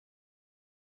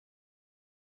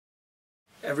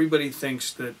everybody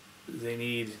thinks that they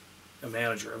need a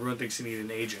manager. Everyone thinks they need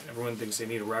an agent. Everyone thinks they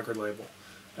need a record label.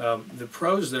 The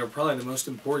pros that are probably the most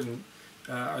important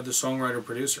are the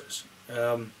songwriter-producers.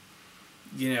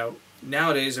 You know,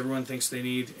 nowadays everyone thinks they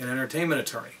need an entertainment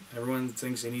attorney. Everyone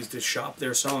thinks they need to shop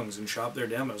their songs and shop their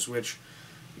demos, which,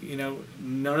 you know,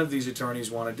 none of these attorneys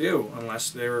want to do unless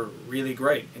they're really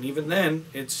great. And even then,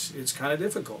 it's kind of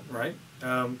difficult, right?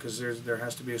 Because there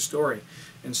has to be a story.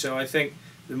 And so I think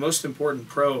the most important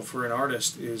pro for an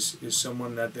artist is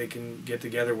someone that they can get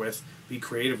together with, be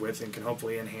creative with, and can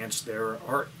hopefully enhance their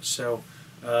art. So,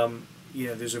 you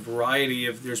know, there's a variety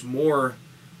of, there's more,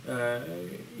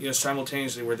 you know,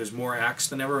 simultaneously where there's more acts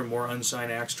than ever and more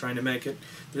unsigned acts trying to make it,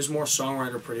 there's more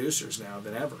songwriter-producers now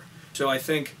than ever. So I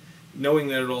think knowing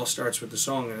that it all starts with the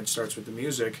song and it starts with the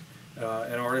music,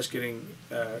 an artist getting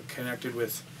connected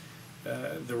with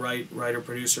the right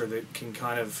writer-producer that can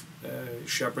kind of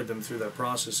shepherd them through that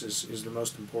process is the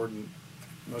most important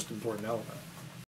element.